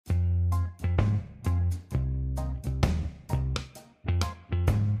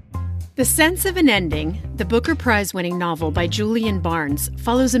The Sense of an Ending, the Booker Prize-winning novel by Julian Barnes,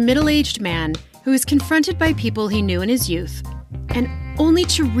 follows a middle-aged man who is confronted by people he knew in his youth, and only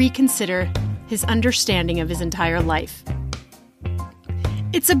to reconsider his understanding of his entire life.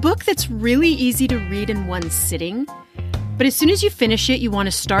 It's a book that's really easy to read in one sitting, but as soon as you finish it, you want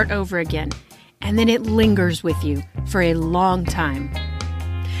to start over again, and then it lingers with you for a long time.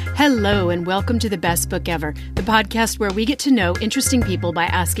 Hello, and welcome to The Best Book Ever, the podcast where we get to know interesting people by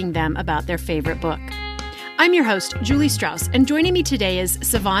asking them about their favorite book. I'm your host, Julie Strauss, and joining me today is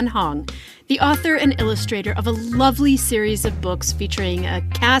Sivan Hong, the author and illustrator of a lovely series of books featuring a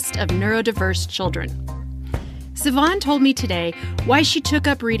cast of neurodiverse children. Sivan told me today why she took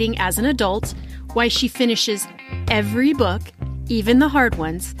up reading as an adult, why she finishes every book, even the hard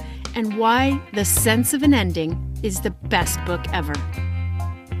ones, and why The Sense of an Ending is the best book ever.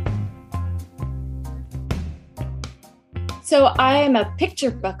 So I am a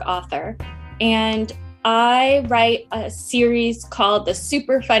picture book author, and I write a series called the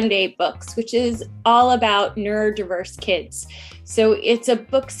Super Fun Day Books, which is all about neurodiverse kids. So it's a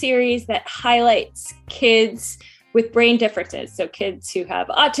book series that highlights kids with brain differences, so kids who have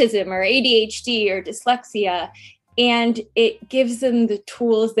autism or ADHD or dyslexia, and it gives them the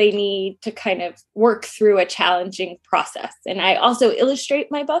tools they need to kind of work through a challenging process. And I also illustrate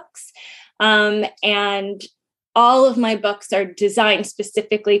my books, and all of my books are designed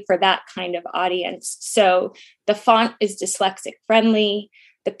specifically for that kind of audience. So the font is dyslexic friendly.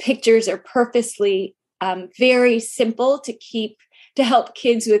 The pictures are purposely very simple to help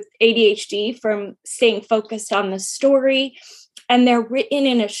kids with ADHD from staying focused on the story. And they're written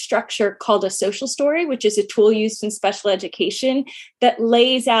in a structure called a social story, which is a tool used in special education that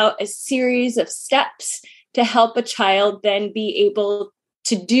lays out a series of steps to help a child then be able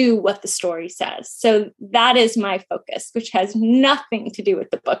to do what the story says. So that is my focus, which has nothing to do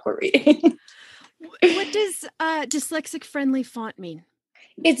with the book we're reading. What does dyslexic friendly font mean?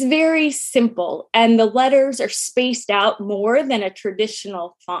 It's very simple, and the letters are spaced out more than a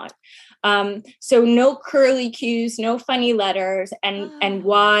traditional font. So no curly cues, no funny letters, and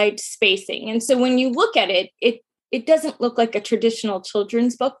wide spacing. And so when you look at it, it doesn't look like a traditional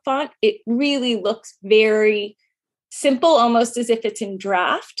children's book font. It really looks very simple, almost as if it's in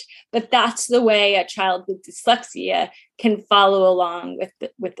draft, but that's the way a child with dyslexia can follow along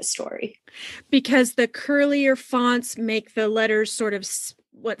with the story. Because the curlier fonts make the letters sort of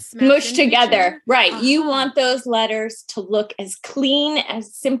smush together. Right. Uh-huh. You want those letters to look as clean,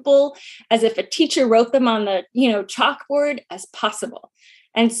 as simple, as if a teacher wrote them on the, chalkboard as possible.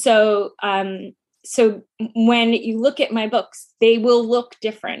 And so when you look at my books, they will look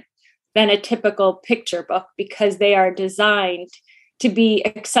different than a typical picture book because they are designed to be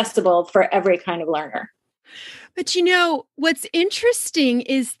accessible for every kind of learner. But what's interesting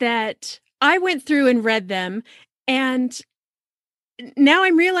is that I went through and read them, and now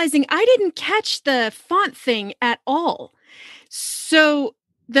I'm realizing I didn't catch the font thing at all. So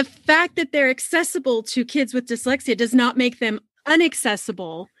the fact that they're accessible to kids with dyslexia does not make them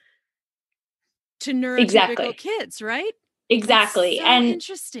inaccessible to neurotypical kids, right? Exactly. That's so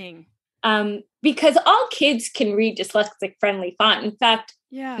interesting. Because all kids can read dyslexic friendly font. In fact,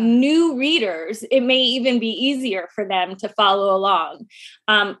 new readers, it may even be easier for them to follow along.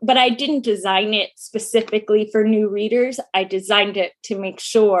 But I didn't design it specifically for new readers. I designed it to make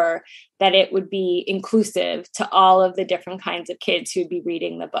sure that it would be inclusive to all of the different kinds of kids who'd be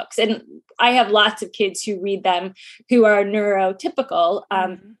reading the books. And I have lots of kids who read them who are neurotypical,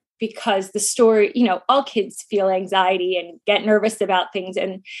 because the story, all kids feel anxiety and get nervous about things,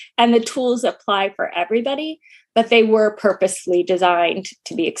 and the tools apply for everybody, but they were purposely designed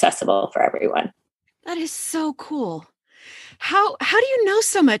to be accessible for everyone. That is so cool. How do you know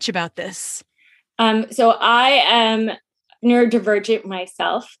so much about this? So I am neurodivergent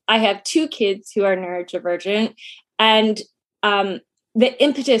myself. I have two kids who are neurodivergent, and the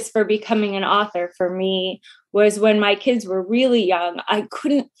impetus for becoming an author for me was when my kids were really young. I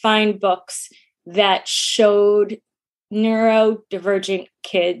couldn't find books that showed neurodivergent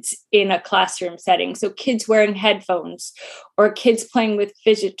kids in a classroom setting. So kids wearing headphones, or kids playing with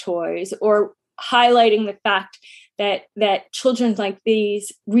fidget toys, or highlighting the fact that children like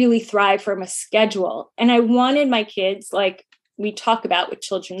these really thrive from a schedule. And I wanted my kids, like we talk about with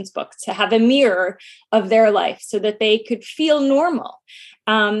children's books, to have a mirror of their life so that they could feel normal,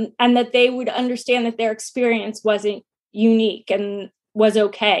 and that they would understand that their experience wasn't unique and was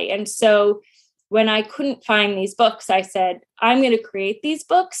okay. And so when I couldn't find these books, I said, I'm going to create these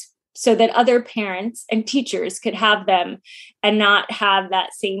books so that other parents and teachers could have them and not have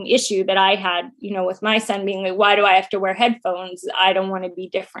that same issue that I had, with my son being like, why do I have to wear headphones? I don't want to be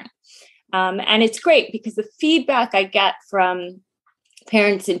different. And it's great because the feedback I get from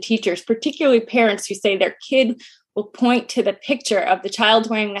parents and teachers, particularly parents who say their kid will point to the picture of the child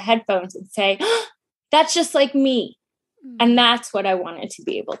wearing the headphones and say, oh, that's just like me. And that's what I wanted to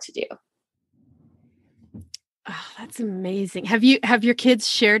be able to do. Oh, that's amazing. Have your kids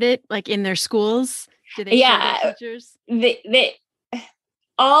shared it like in their schools? Do they share their teachers?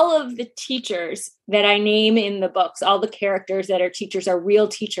 All of the teachers that I name in the books, all the characters that are teachers are real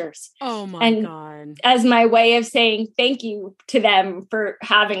teachers. Oh my God. As my way of saying thank you to them for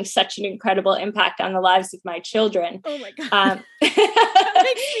having such an incredible impact on the lives of my children. Oh my God. That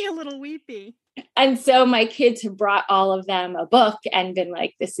makes me a little weepy. And so my kids have brought all of them a book and been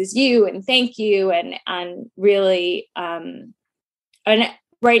like, this is you and thank you. And really, and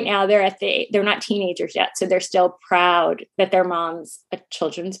right now they're not teenagers yet. So they're still proud that their mom's a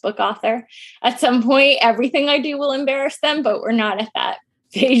children's book author. At some point, everything I do will embarrass them, but we're not at that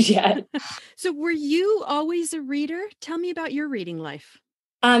stage yet. So were you always a reader? Tell me about your reading life.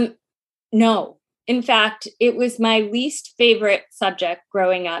 No. In fact, it was my least favorite subject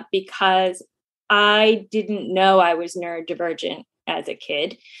growing up because I didn't know I was neurodivergent as a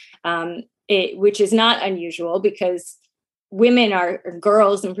kid, which is not unusual because women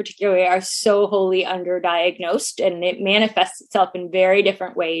girls in particular are so wholly underdiagnosed, and it manifests itself in very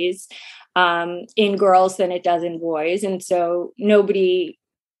different ways in girls than it does in boys. And so nobody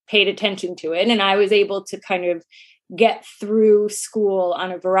paid attention to it. And I was able to kind of get through school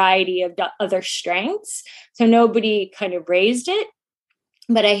on a variety of other strengths. So nobody kind of raised it,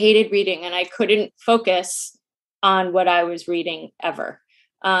 but I hated reading and I couldn't focus on what I was reading ever.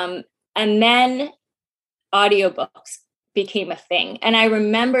 And then audiobooks became a thing. And I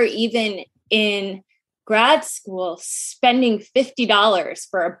remember even in grad school spending $50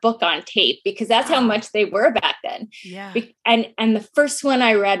 for a book on tape because that's how much they were back then. Yeah. And the first one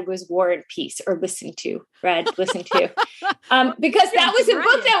I read was War and Peace, or listened to. Because that was a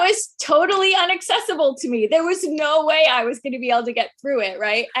book that was totally inaccessible to me. There was no way I was going to be able to get through it.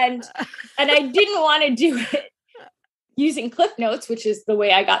 Right. And I didn't want to do it using Cliff Notes, which is the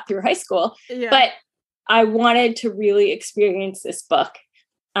way I got through high school. Yeah. But I wanted to really experience this book.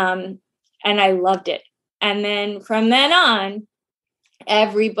 And I loved it. And then from then on,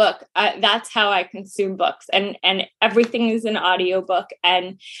 every book, that's how I consume books, and everything is an audiobook.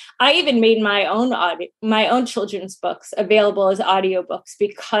 And I even made my own children's books available as audiobooks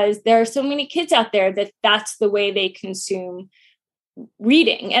because there are so many kids out there that's the way they consume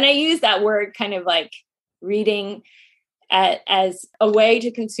reading. And I use that word kind of like reading as a way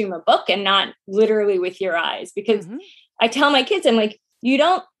to consume a book and not literally with your eyes, because I tell my kids, I'm like, you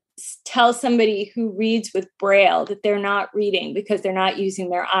don't tell somebody who reads with Braille that they're not reading because they're not using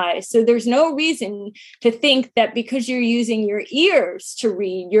their eyes. So there's no reason to think that because you're using your ears to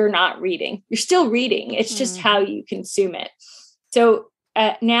read, you're not reading. You're still reading. It's just how you consume it. So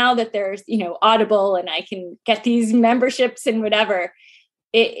now that there's, Audible and I can get these memberships and whatever,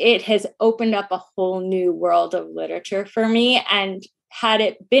 it has opened up a whole new world of literature for me. And had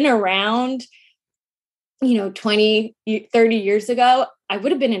it been around, 20, 30 years ago, I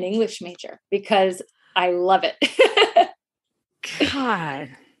would have been an English major because I love it. God.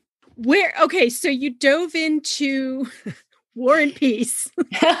 Okay, so you dove into War and Peace.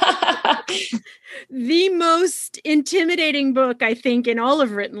 The most intimidating book, I think, in all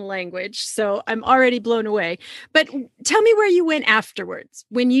of written language. So I'm already blown away. But tell me where you went afterwards.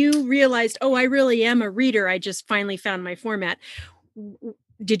 When you realized, I really am a reader, I just finally found my format.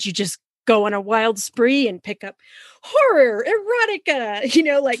 Did you just go on a wild spree and pick up horror, erotica,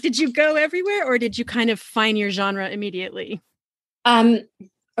 did you go everywhere, or did you kind of find your genre immediately?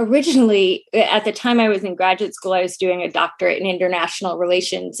 Originally, at the time I was in graduate school, I was doing a doctorate in international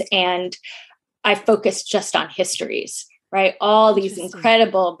relations, and I focused just on histories, right? All these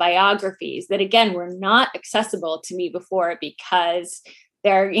incredible biographies that, again, were not accessible to me before because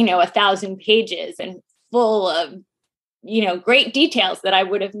they're, 1,000 pages and full of great details that I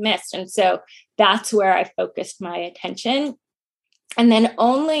would have missed. And so that's where I focused my attention. And then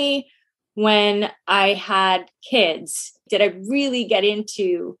only when I had kids did I really get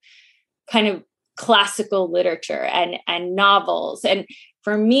into kind of classical literature and novels. And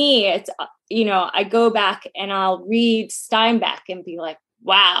for me, it's, I go back and I'll read Steinbeck and be like,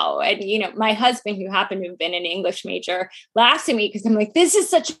 wow. And, my husband, who happened to have been an English major, laughs at me because I'm like, this is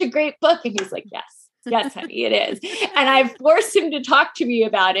such a great book. And he's like, yes, honey, it is. And I forced him to talk to me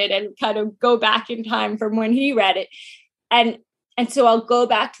about it and kind of go back in time from when he read it. And And so I'll go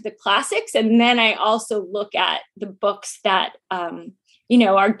back to the classics. And then I also look at the books that,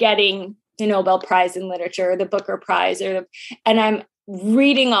 are getting the Nobel Prize in Literature, the Booker Prize, and I'm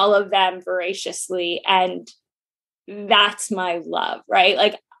reading all of them voraciously. And that's my love, right?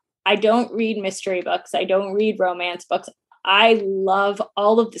 Like, I don't read mystery books. I don't read romance books. I love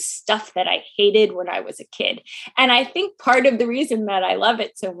all of the stuff that I hated when I was a kid. And I think part of the reason that I love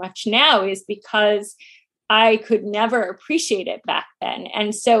it so much now is because I could never appreciate it back then.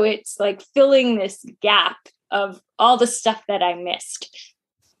 And so it's like filling this gap of all the stuff that I missed.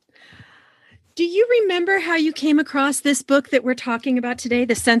 Do you remember how you came across this book that we're talking about today,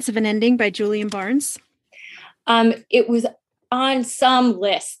 The Sense of an Ending by Julian Barnes? It was on some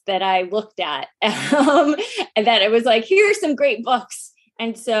list that I looked at, and that it was like, here's some great books.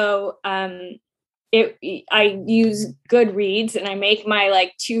 And so I use Goodreads and I make my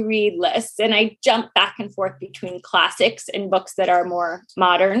like to read lists, and I jump back and forth between classics and books that are more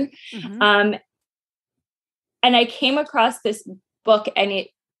modern. Mm-hmm. And I came across this book and it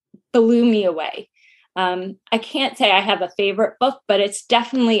blew me away. I can't say I have a favorite book, but it's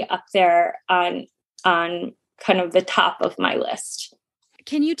definitely up there on kind of the top of my list.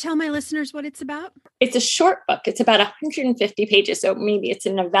 Can you tell my listeners what it's about? It's a short book. It's about 150 pages. So maybe it's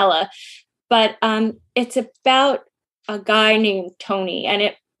a novella, but it's about a guy named Tony,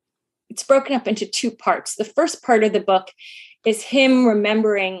 and it's broken up into two parts. The first part of the book is him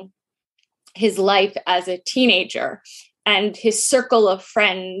remembering his life as a teenager and his circle of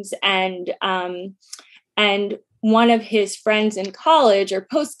friends, and one of his friends in college or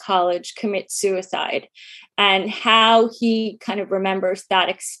post-college commits suicide, and how he kind of remembers that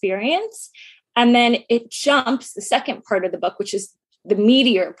experience. And then it jumps, the second part of the book, which is the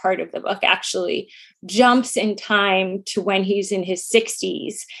meatier part of the book, actually jumps in time to when he's in his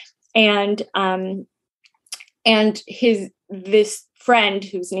 60s. And this friend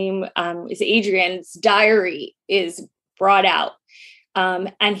whose name is Adrian's diary is brought out.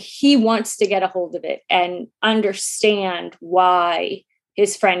 And he wants to get a hold of it and understand why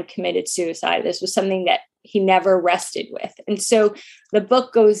his friend committed suicide. This was something that he never rested with. And so the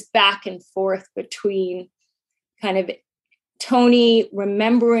book goes back and forth between kind of Tony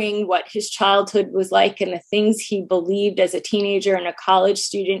remembering what his childhood was like and the things he believed as a teenager and a college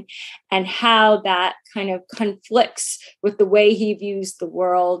student, and how that kind of conflicts with the way he views the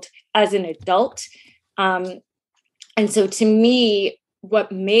world as an adult. And so to me,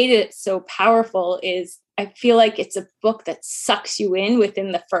 what made it so powerful is I feel like it's a book that sucks you in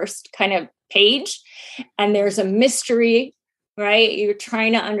within the first kind of page. And there's a mystery, right? You're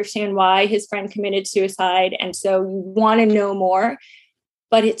trying to understand why his friend committed suicide. And so you want to know more,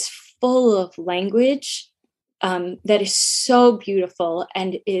 but it's full of language that is so beautiful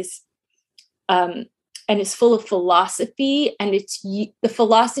and is full of philosophy. And the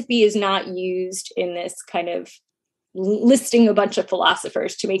philosophy is not used in this kind of listing a bunch of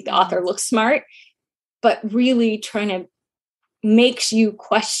philosophers to make the author look smart, but really trying to makes you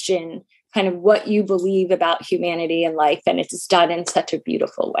question kind of what you believe about humanity and life. And it's done in such a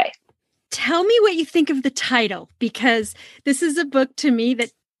beautiful way. Tell me what you think of the title, because this is a book to me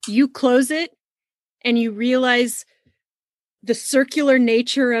that you close it and you realize the circular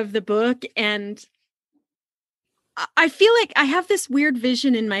nature of the book. And I feel like I have this weird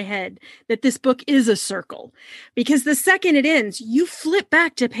vision in my head that this book is a circle, because the second it ends, you flip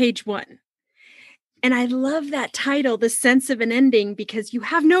back to page 1. And I love that title, The Sense of an Ending, because you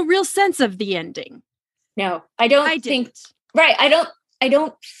have no real sense of the ending. No, I don't. Right. I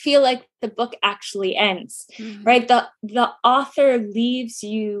don't feel like the book actually ends, mm-hmm. right? The author leaves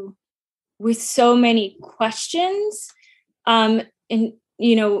you with so many questions.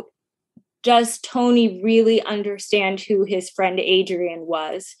 Does Tony really understand who his friend Adrian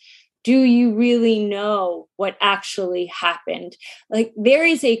was? Do you really know what actually happened? Like, there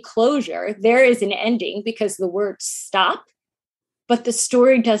is a closure, there is an ending, because the words stop, but the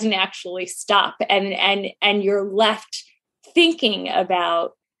story doesn't actually stop. And you're left thinking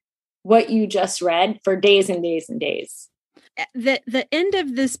about what you just read for days and days and days. The end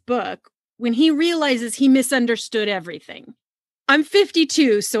of this book, when he realizes he misunderstood everything. I'm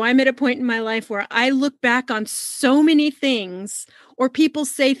 52, so I'm at a point in my life where I look back on so many things, or people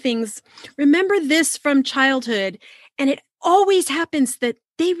say things, remember this from childhood, and it always happens that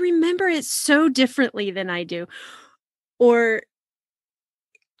they remember it so differently than I do. Or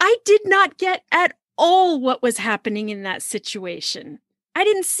I did not get at all what was happening in that situation. I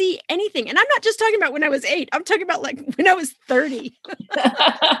didn't see anything. And I'm not just talking about when I was 8. I'm talking about like when I was 30.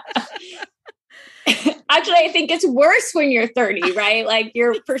 Actually, I think it's worse when you're 30, right? Like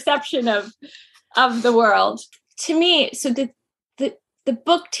your perception of the world. To me, so the the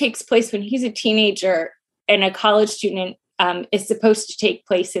book takes place when he's a teenager, and a college student is supposed to take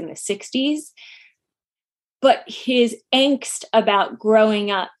place in the 60s. But his angst about growing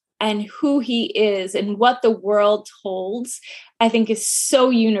up and who he is and what the world holds, I think is so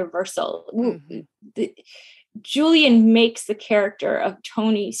universal. Mm-hmm. Julian makes the character of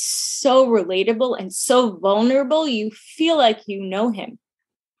Tony so relatable and so vulnerable. You feel like you know him.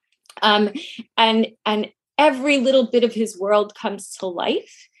 And every little bit of his world comes to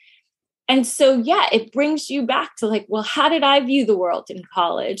life. And so, yeah, it brings you back to like, well, how did I view the world in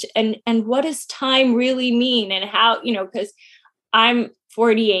college? And what does time really mean? And how, because I'm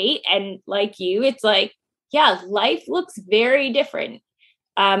 48 and like you, it's like, yeah, life looks very different.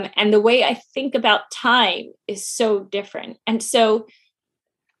 And the way I think about time is so different. And so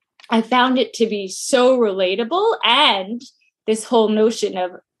I found it to be so relatable. And this whole notion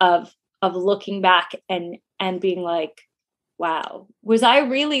of looking back and being like, wow, was I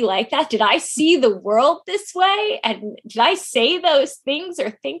really like that? Did I see the world this way? And did I say those things or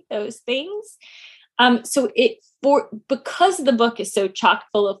think those things? Because the book is so chock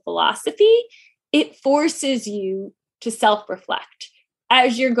full of philosophy, it forces you to self-reflect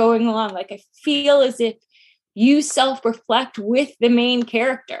as you're going along. Like, I feel as if you self-reflect with the main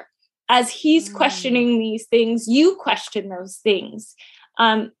character. As he's questioning these things, you question those things.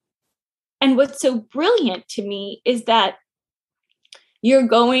 And what's so brilliant to me is that you're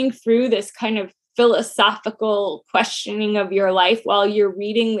going through this kind of philosophical questioning of your life while you're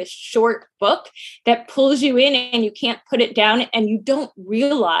reading this short book that pulls you in and you can't put it down, and you don't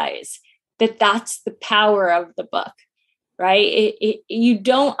realize that that's the power of the book, right? You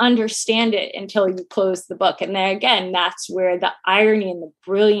don't understand it until you close the book. And then again, that's where the irony and the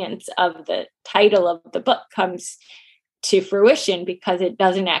brilliance of the title of the book comes to fruition, because it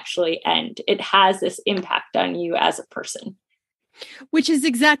doesn't actually end. It has this impact on you as a person. Which is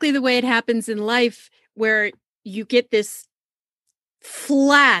exactly the way it happens in life, where you get this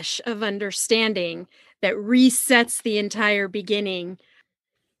flash of understanding that resets the entire beginning,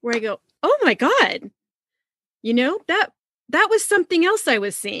 where I go, oh my God, that was something else I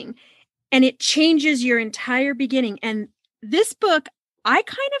was seeing. And it changes your entire beginning. And this book, I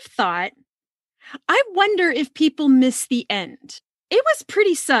kind of thought, I wonder if people miss the end. It was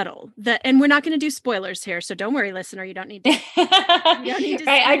pretty subtle, and we're not going to do spoilers here, so don't worry, listener. You don't need to.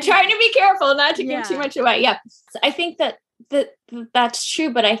 Right, I'm trying to be careful not to give too much away. Yeah, so I think that's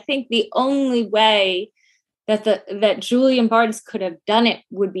true, but I think the only way that Julian Barnes could have done it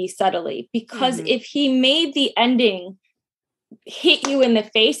would be subtly, because if he made the ending hit you in the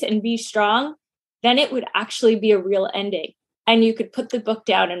face and be strong, then it would actually be a real ending, and you could put the book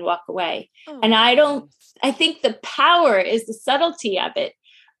down and walk away. And I think the power is the subtlety of it.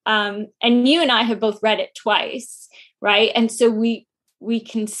 And you and I have both read it twice, right? And so we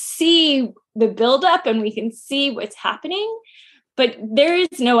can see the buildup and we can see what's happening, but there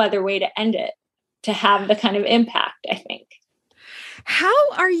is no other way to end it to have the kind of impact, I think.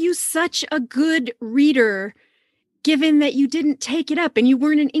 How are you such a good reader, given that you didn't take it up and you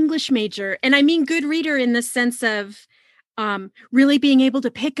weren't an English major? And I mean good reader in the sense of really being able to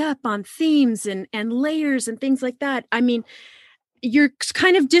pick up on themes and layers and things like that. I mean, you're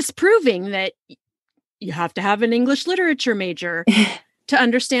kind of disproving that you have to have an English literature major to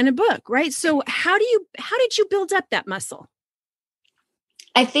understand a book, right? So how did you build up that muscle?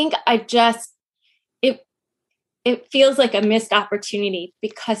 I think it feels like a missed opportunity,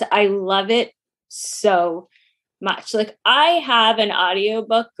 because I love it so much. Like, I have an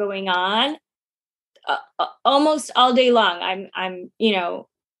audiobook going on almost all day long. I'm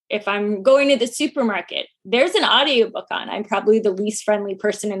if I'm going to the supermarket, there's an audiobook on. I'm probably the least friendly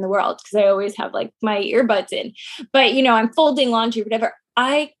person in the world, because I always have like my earbuds in, but I'm folding laundry, whatever.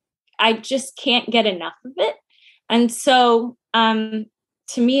 I just can't get enough of it. And so to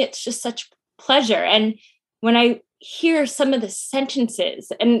me, it's just such pleasure. And when I hear some of the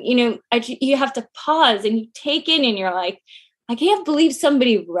sentences, and you have to pause and you take in, and you're like, I can't believe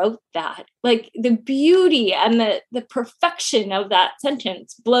somebody wrote that. Like, the beauty and the perfection of that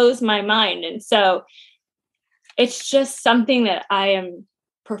sentence blows my mind. And so it's just something that I am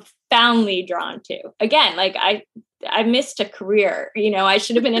profoundly drawn to. Again, like I missed a career. I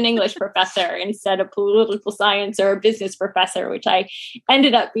should have been an English professor instead of political science or a business professor, which I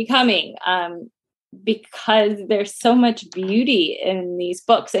ended up becoming, because there's so much beauty in these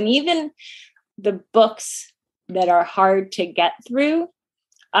books. And even the books that are hard to get through,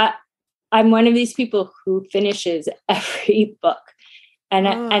 I'm one of these people who finishes every book, and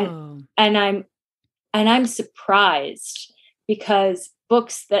I'm surprised, because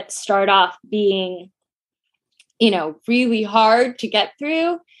books that start off being really hard to get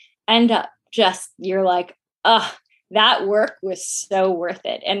through, end up you're like, that work was so worth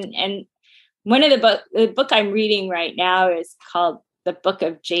it. And one of the book I'm reading right now is called The Book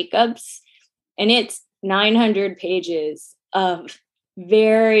of Jacobs, and it's 900 pages of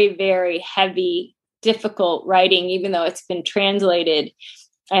very, very heavy, difficult writing, even though it's been translated.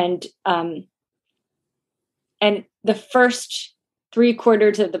 And the first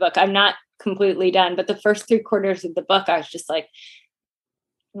 3/4 of the book, I'm not completely done, but the first 3/4 of the book, I was just like,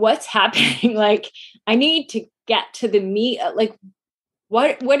 what's happening? Like, I need to get to the meat. Like,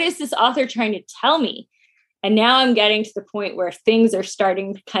 what is this author trying to tell me? And now I'm getting to the point where things are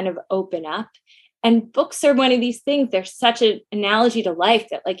starting to kind of open up. And books are one of these things. They're such an analogy to life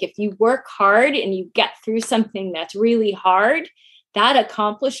that, like, if you work hard and you get through something that's really hard, that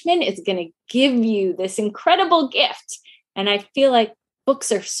accomplishment is going to give you this incredible gift. And I feel like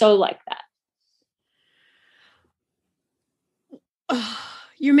books are so like that. Oh,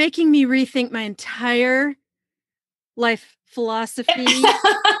 you're making me rethink my entire life philosophy.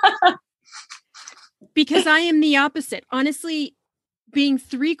 Because I am the opposite. Honestly, being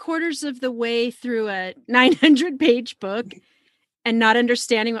 3/4 of the way through a 900-page book and not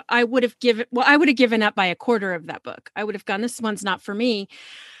understanding what I would have given up by a quarter of that book. I would have gone, this one's not for me.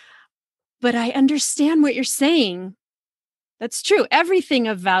 But I understand what you're saying. That's true. Everything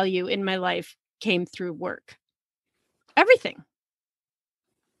of value in my life came through work. Everything.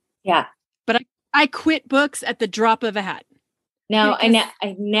 Yeah. But I quit books at the drop of a hat. No,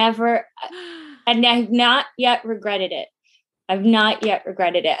 I never, and I've not yet regretted it. I've not yet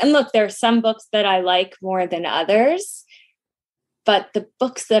regretted it. And look, there are some books that I like more than others, but the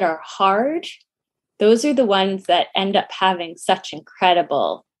books that are hard, those are the ones that end up having such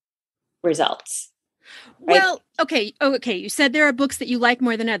incredible results. Right? Well, okay. Oh, okay. You said there are books that you like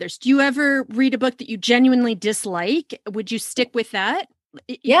more than others. Do you ever read a book that you genuinely dislike? Would you stick with that?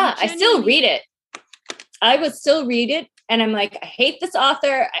 Yeah, I still read it. I would still read it. And I'm like, I hate this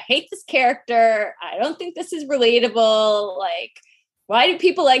author. I hate this character. I don't think this is relatable. Like, why do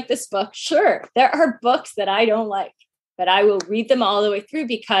people like this book? Sure, there are books that I don't like, but I will read them all the way through,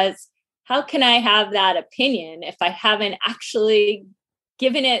 because how can I have that opinion if I haven't actually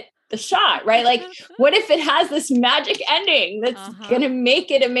given it the shot, right? Like, what if it has this magic ending that's going to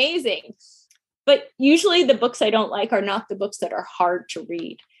make it amazing? But usually the books I don't like are not the books that are hard to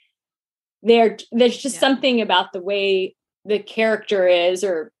read. There's just something about the way the character is,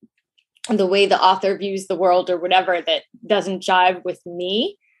 or the way the author views the world, or whatever, that doesn't jive with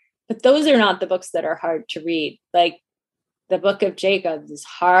me. But those are not the books that are hard to read. Like, the Book of Jacobs is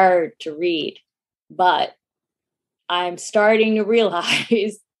hard to read, but I'm starting to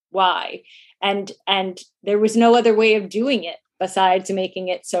realize why. And there was no other way of doing it besides making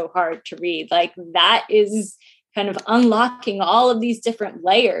it so hard to read. Like, that is kind of unlocking all of these different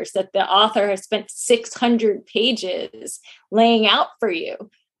layers that the author has spent 600 pages laying out for you,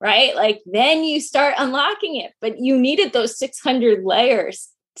 right? Like, then you start unlocking it, but you needed those 600 layers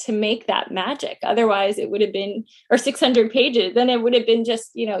to make that magic. Otherwise it would have been, or 600 pages, then it would have been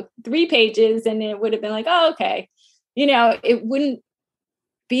just, 3 pages, and it would have been like, oh, okay. It wouldn't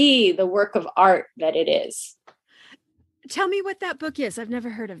be the work of art that it is. Tell me what that book is. I've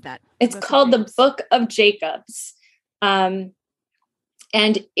never heard of that. It's called The Book of Jacobs. And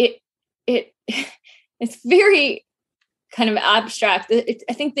it's very kind of abstract.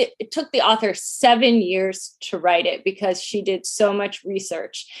 I think that it took the author 7 years to write it, because she did so much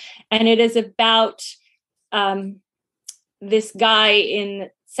research. And it is about this guy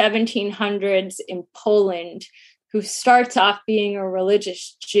in 1700s in Poland who starts off being a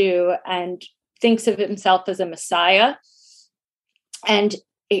religious Jew and thinks of himself as a Messiah. And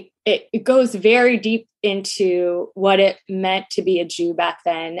it goes very deep into what it meant to be a Jew back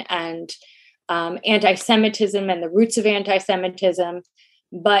then, and anti-Semitism and the roots of anti-Semitism.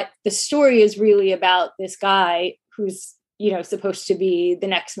 But the story is really about this guy who's, supposed to be the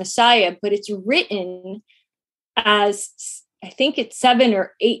next Messiah, but it's written as, I think it's 7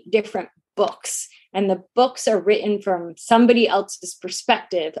 or 8 different books. And the books are written from somebody else's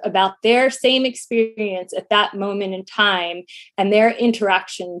perspective about their same experience at that moment in time and their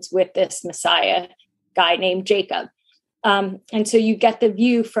interactions with this Messiah guy named Jacob. And so you get the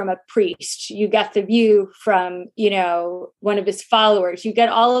view from a priest, you get the view from, one of his followers, you get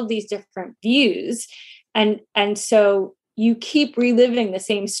all of these different views. And so you keep reliving the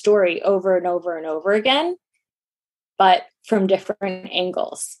same story over and over and over again, but from different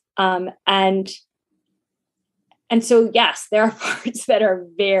angles. And so, yes, there are parts that are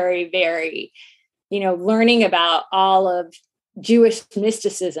very, very, learning about all of Jewish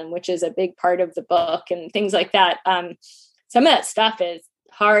mysticism, which is a big part of the book, and things like that. Some of that stuff is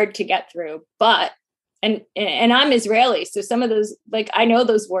hard to get through, but and I'm Israeli, so some of those, like, I know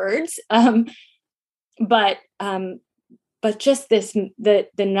those words, but just the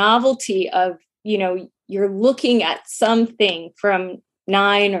novelty of, you're looking at something from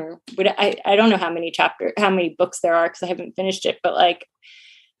 9 or I don't know how many books there are, because I haven't finished it, but like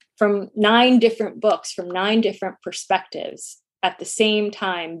from 9 different books from 9 different perspectives at the same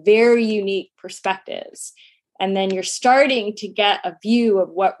time, very unique perspectives. And then you're starting to get a view of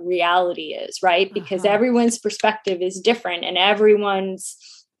what reality is, right? Because everyone's perspective is different, and everyone's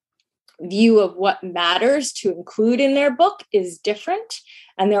view of what matters to include in their book is different.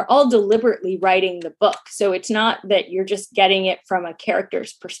 And they're all deliberately writing the book. So it's not that you're just getting it from a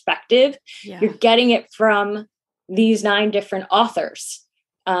character's perspective. Yeah. You're getting it from these 9 different authors,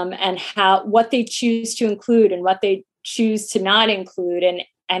 and what they choose to include and what they choose to not include.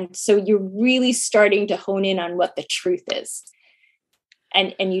 And so you're really starting to hone in on what the truth is.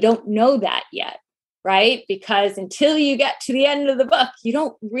 And you don't know that yet, right? Because until you get to the end of the book, you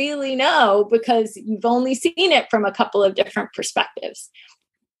don't really know, because you've only seen it from a couple of different perspectives.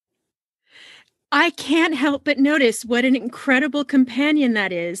 I can't help but notice what an incredible companion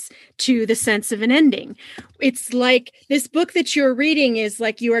that is to the sense of an ending. It's like this book that you're reading is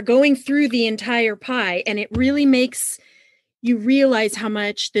like you are going through the entire pie, and it really makes you realize how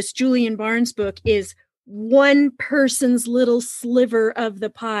much this Julian Barnes book is one person's little sliver of the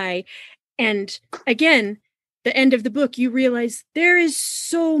pie. And again, the end of the book, you realize there is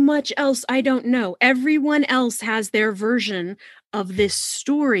so much else I don't know. Everyone else has their version of this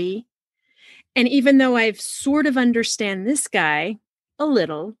story. And even though I've sort of understand this guy a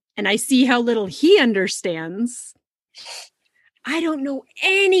little, and I see how little he understands, I don't know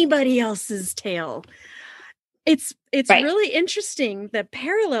anybody else's tale. It's right. Really interesting, the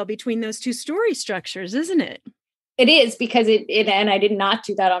parallel between those two story structures, isn't it? It is, because it and I did not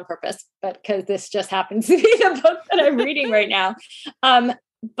do that on purpose, but because this just happens to be the book that I'm reading right now.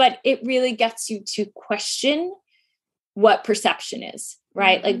 But it really gets you to question what perception is,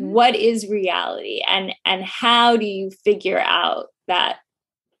 right? Mm-hmm. Like, what is reality, and how do you figure out that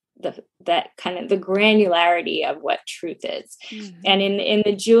kind of the granularity of what truth is. Mm-hmm. And in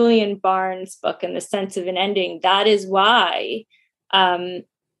the Julian Barnes book, In the Sense of an Ending, that is why I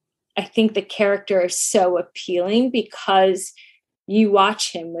think the character is so appealing, because you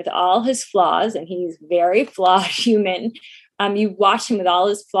watch him with all his flaws, and he's very flawed human. You watch him with all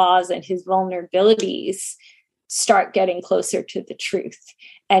his flaws and his vulnerabilities start getting closer to the truth.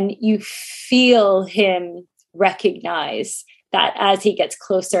 And you feel him recognize that as he gets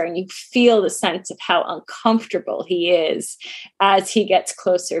closer, and you feel the sense of how uncomfortable he is as he gets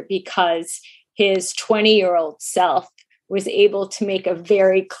closer, because his 20-year-old self was able to make a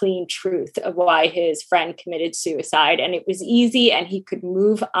very clean truth of why his friend committed suicide. And it was easy, and he could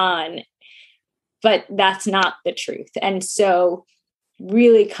move on, but that's not the truth. And so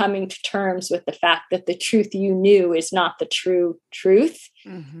really coming to terms with the fact that the truth you knew is not the true truth.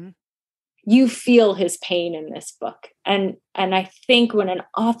 Mm-hmm. You feel his pain in this book. And I think when an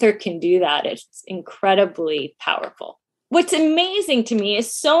author can do that, it's incredibly powerful. What's amazing to me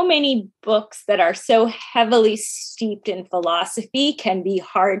is so many books that are so heavily steeped in philosophy can be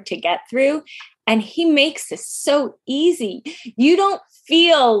hard to get through. And he makes this so easy. You don't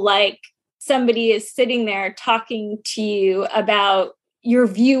feel like somebody is sitting there talking to you about your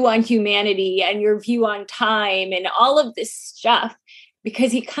view on humanity and your view on time and all of this stuff,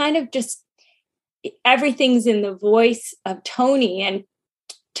 because he kind of just, everything's in the voice of Tony, and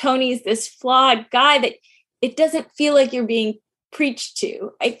Tony's this flawed guy that it doesn't feel like you're being preached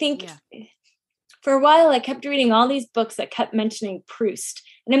to. I think for a while I kept reading all these books that kept mentioning Proust,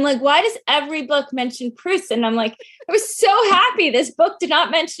 and I'm like, why does every book mention Proust? And I'm like, I was so happy this book did not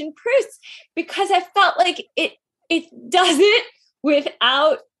mention Proust, because I felt like it does it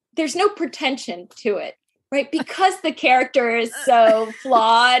without, there's no pretension to it. Right, because the character is so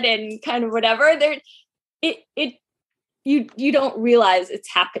flawed and kind of whatever, you don't realize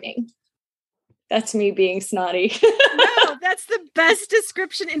it's happening. That's me being snotty. No, that's the best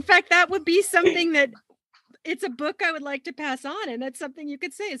description. In fact, that would be something that it's a book I would like to pass on, and that's something you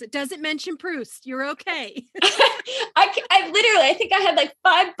could say is it doesn't mention Proust. You're okay. I think I had like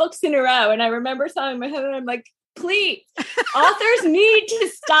 5 books in a row, and I remember telling my husband, I'm like, please, authors need to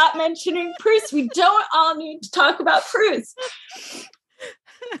stop mentioning Proust. We don't all need to talk about Proust.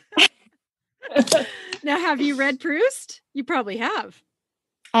 Now, have you read Proust? You probably have.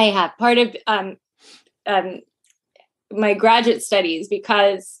 I have. Part of my graduate studies,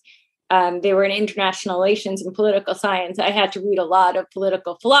 because they were in international relations and political science. I had to read a lot of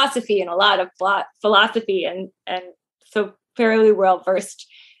political philosophy and a lot of philosophy, and so fairly well versed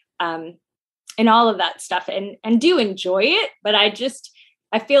in all of that stuff, and do enjoy it. But I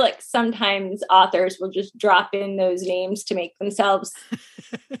feel like sometimes authors will just drop in those names to make themselves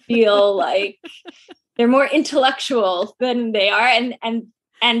feel like they're more intellectual than they are, and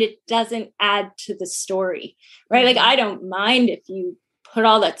it doesn't add to the story, right? Like, I don't mind if you put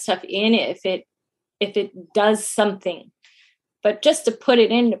all that stuff in if it does something, but just to put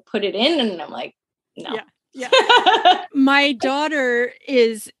it in, and I'm like, no. Yeah. My daughter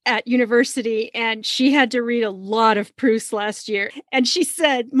is at university and she had to read a lot of Proust last year. And she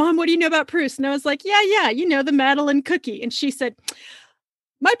said, Mom, what do you know about Proust? And I was like, yeah, the Madeleine cookie. And she said,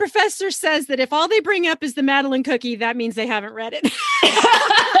 my professor says that if all they bring up is the Madeleine cookie, that means they haven't read it.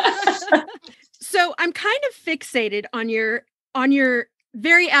 So I'm kind of fixated on your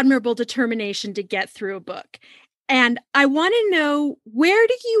very admirable determination to get through a book. And I want to know, where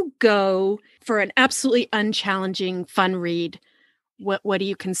do you go for an absolutely unchallenging, fun read? What do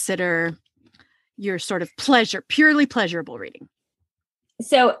you consider your sort of purely pleasurable reading?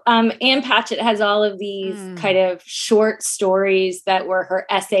 So Anne Patchett has all of these kind of short stories that were her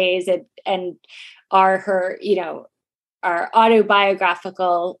essays and are her, are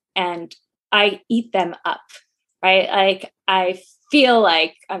autobiographical, and I eat them up, right? Like, I feel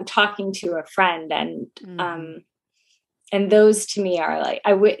like I'm talking to a friend, and those to me are like,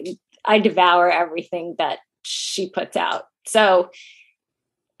 I devour everything that she puts out. So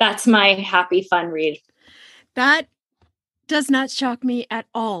that's my happy, fun read. That does not shock me at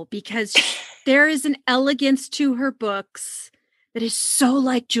all, because there is an elegance to her books that is so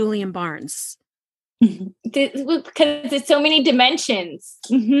like Julian Barnes. Because it's so many dimensions.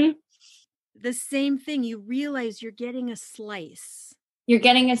 Mm-hmm. The same thing. You realize you're getting a slice.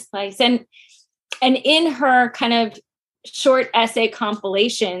 And in her kind of short essay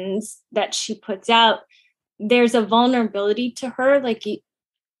compilations that she puts out, there's a vulnerability to her. Like,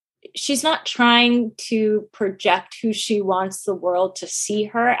 she's not trying to project who she wants the world to see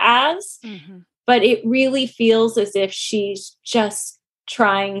her as, but it really feels as if she's just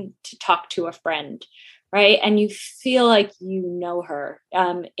trying to talk to a friend, right? And you feel like you know her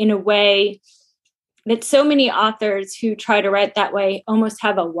in a way that so many authors who try to write that way almost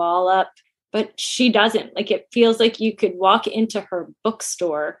have a wall up, but she doesn't. Like, it feels like you could walk into her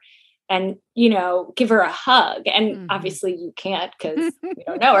bookstore and, give her a hug. And obviously you can't, because we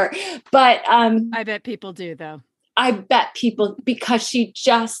don't know her. But I bet people do, though. I bet people, because she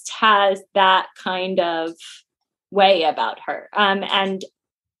just has that kind of way about her. And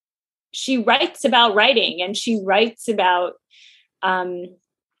she writes about writing, and she writes about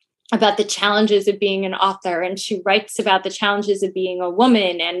the challenges of being an author, and she writes about the challenges of being a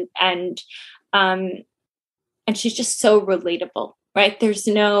woman, and she's just so relatable, right? There's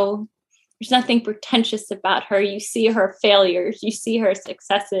nothing pretentious about her. You see her failures, you see her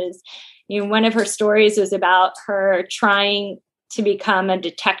successes. One of her stories was about her trying to become a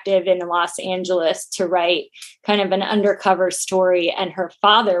detective in Los Angeles to write kind of an undercover story. And her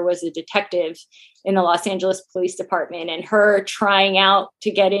father was a detective in the Los Angeles Police Department, and her trying out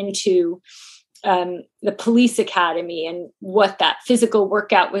to get into the police academy and what that physical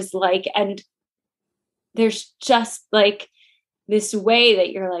workout was like. And there's just like this way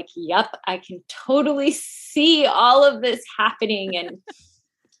that you're like, yep, I can totally see all of this happening. And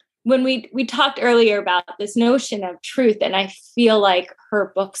when we talked earlier about this notion of truth, and I feel like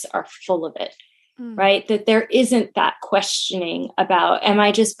her books are full of it, right? That there isn't that questioning about, am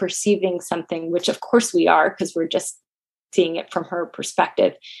I just perceiving something, which of course we are, because we're just seeing it from her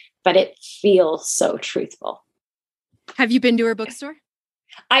perspective, but it feels so truthful. Have you been to her bookstore?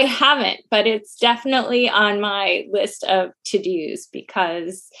 I haven't, but it's definitely on my list of to-dos,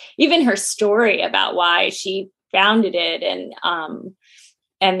 because even her story about why she founded it, and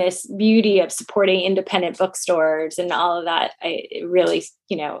this beauty of supporting independent bookstores and all of that, it really,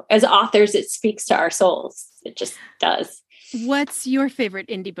 as authors, it speaks to our souls. It just does. What's your favorite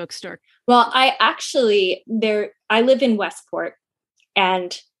indie bookstore? Well, I live in Westport,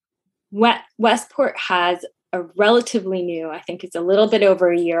 and Westport has a relatively new, I think it's a little bit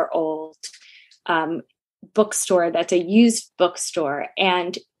over a year old, bookstore that's a used bookstore.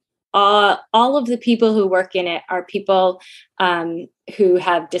 And all of the people who work in it are people who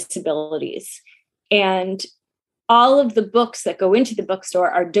have disabilities. And all of the books that go into the bookstore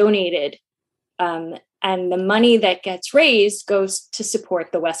are donated. And the money that gets raised goes to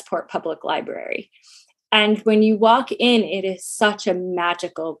support the Westport Public Library. And when you walk in, it is such a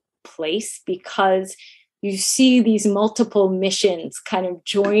magical place, because you see these multiple missions kind of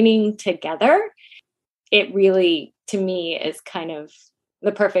joining together, it really, to me, is kind of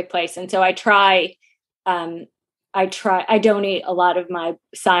the perfect place. And so I donate a lot of my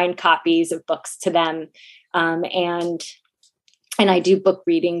signed copies of books to them. And I do book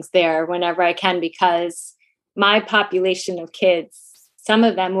readings there whenever I can, because my population of kids, some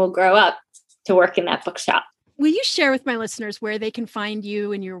of them will grow up to work in that bookshop. Will you share with my listeners where they can find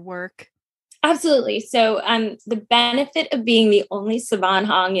you and your work? Absolutely. So the benefit of being the only Sivan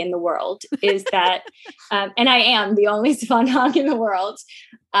Hong in the world is that, and I am the only Sivan Hong in the world,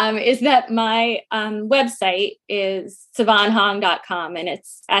 is that my website is sivanhong.com, and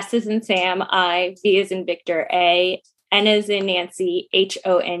it's S as in Sam, I, V as in Victor, A, N as in Nancy,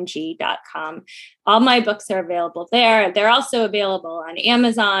 HONG.com. All my books are available there. They're also available on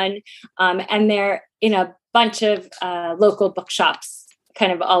Amazon, and they're in a bunch of local bookshops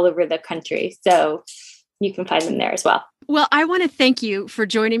kind of all over the country. So you can find them there as well. Well, I want to thank you for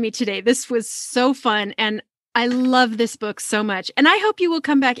joining me today. This was so fun, and I love this book so much. And I hope you will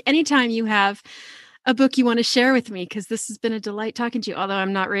come back anytime you have a book you want to share with me, because this has been a delight talking to you. Although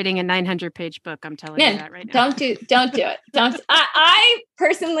I'm not reading a 900-page book, I'm telling you that right now. Don't do it. I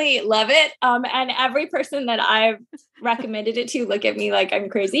personally love it. And every person that I've recommended it to look at me like I'm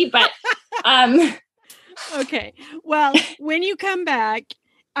crazy. But okay. Well, when you come back,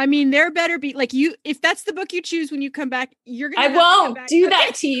 I mean, there better be like you, if that's the book you choose when you come back, you're going to I won't do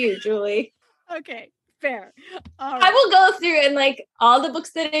that to you, Julie. Okay. Fair. All right. I will go through and like all the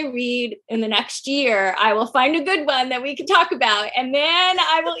books that I read in the next year, I will find a good one that we can talk about. And then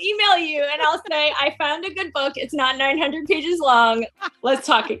I will email you and I'll say, I found a good book. It's not 900 pages long. Let's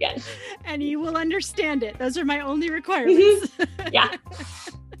talk again. And you will understand it. Those are my only requirements. Yeah.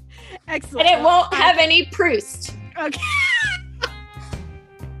 Excellent. And it won't have any Proust. Okay.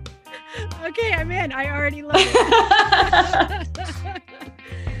 Okay, I'm in. I already love it.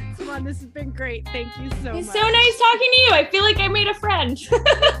 Sivan, this has been great. Thank you so much. It's so nice talking to you. I feel like I made a friend.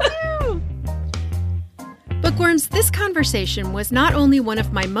 Bookworms, this conversation was not only one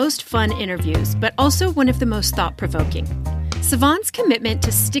of my most fun interviews, but also one of the most thought-provoking. Sivan's commitment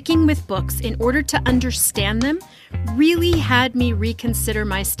to sticking with books in order to understand them really had me reconsider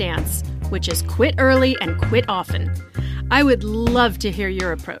my stance, which is quit early and quit often. I would love to hear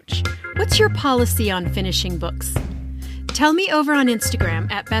your approach. What's your policy on finishing books? Tell me over on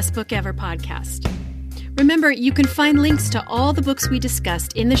Instagram at Best Book Ever Podcast. Remember, you can find links to all the books we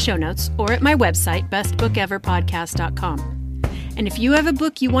discussed in the show notes or at my website, bestbookeverpodcast.com. And if you have a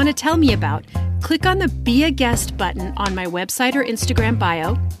book you want to tell me about, click on the Be a Guest button on my website or Instagram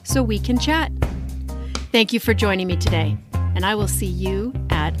bio so we can chat. Thank you for joining me today, and I will see you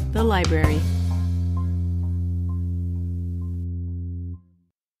at the library.